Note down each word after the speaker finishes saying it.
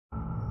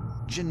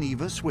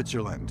Geneva,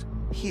 Switzerland.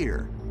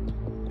 Here,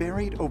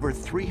 buried over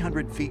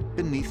 300 feet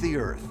beneath the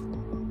Earth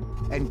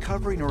and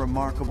covering a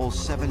remarkable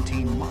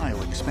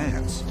 17-mile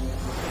expanse,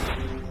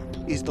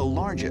 is the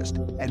largest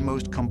and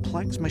most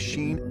complex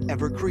machine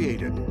ever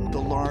created, the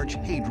Large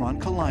Hadron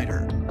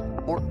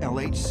Collider, or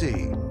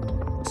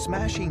LHC,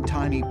 smashing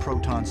tiny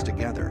protons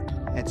together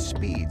at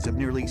speeds of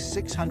nearly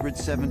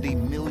 670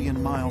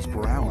 million miles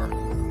per hour.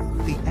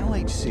 The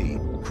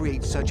LHC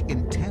creates such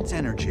intense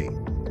energy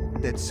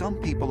that some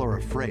people are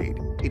afraid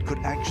it could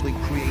actually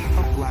create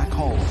a black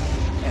hole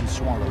and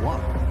swallow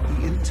up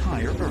the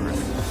entire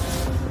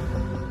Earth.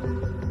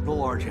 The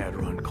Large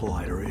Hadron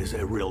Collider is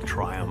a real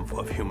triumph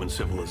of human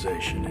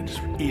civilization. It's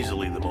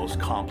easily the most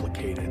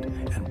complicated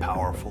and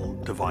powerful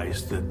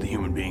device that the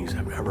human beings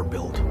have ever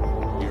built.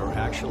 We are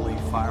actually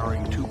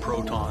firing two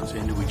protons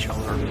into each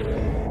other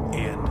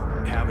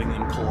and having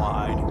them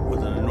collide with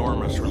an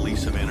enormous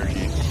release of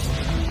energy,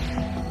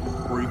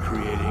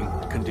 recreating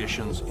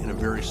conditions in a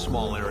very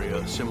small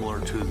area similar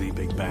to the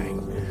Big Bang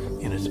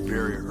in its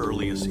very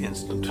earliest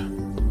instant.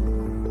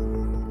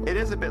 It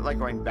is a bit like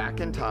going back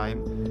in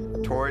time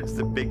towards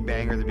the Big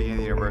Bang or the beginning of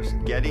the universe,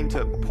 getting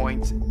to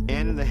points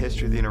in the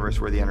history of the universe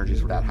where the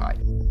energies were that high.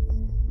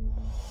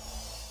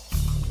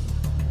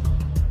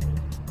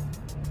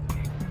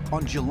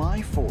 On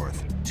July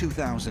 4th,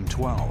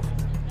 2012,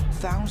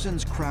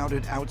 thousands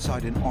crowded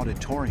outside an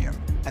auditorium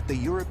at the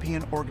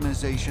European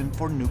Organization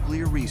for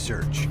Nuclear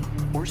Research,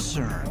 or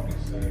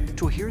CERN,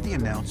 to hear the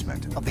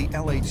announcement of the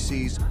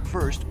LHC's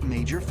first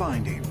major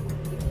finding.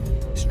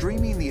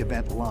 Streaming the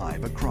event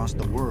live across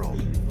the world,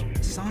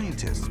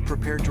 scientists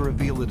prepared to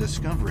reveal a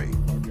discovery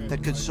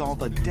that could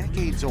solve a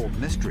decades-old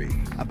mystery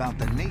about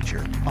the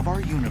nature of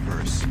our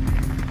universe.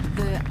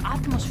 The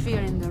atmosphere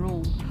in the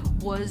room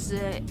was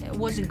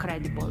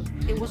incredible.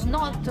 It was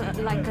not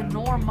like a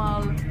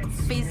normal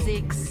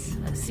physics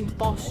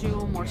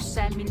symposium or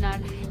seminar.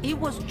 It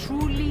was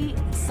truly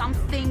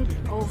something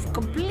of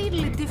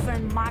completely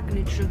different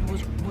magnitude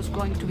was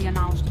going to be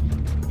announced.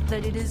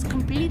 That it is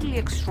completely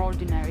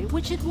extraordinary,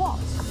 which it was.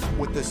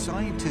 What the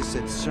scientists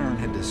at CERN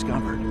had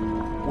discovered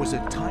was a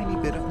tiny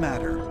bit of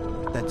matter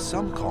that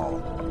some call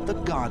the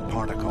God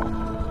particle.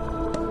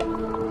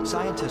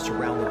 Scientists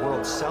around the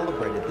world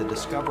celebrated the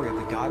discovery of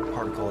the God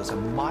particle as a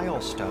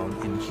milestone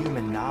in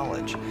human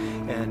knowledge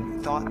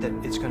and thought that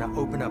it's going to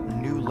open up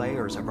new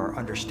layers of our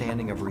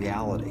understanding of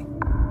reality.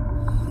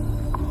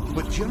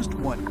 But just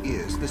what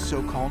is the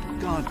so-called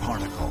God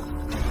particle?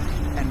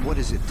 And what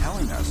is it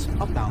telling us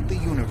about the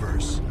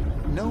universe?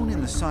 Known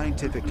in the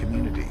scientific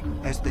community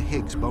as the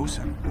Higgs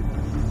boson,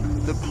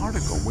 the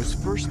particle was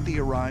first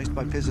theorized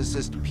by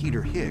physicist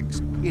Peter Higgs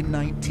in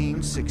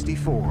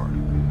 1964.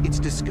 Its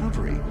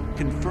discovery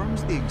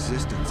confirms the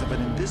existence of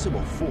an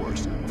invisible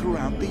force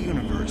throughout the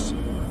universe,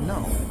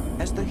 known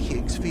as the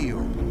Higgs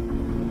field.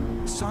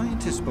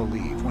 Scientists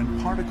believe when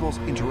particles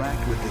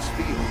interact with this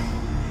field,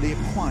 they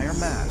acquire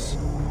mass,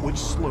 which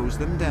slows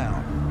them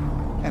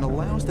down and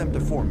allows them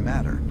to form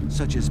matter,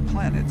 such as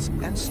planets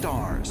and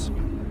stars.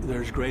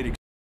 There's great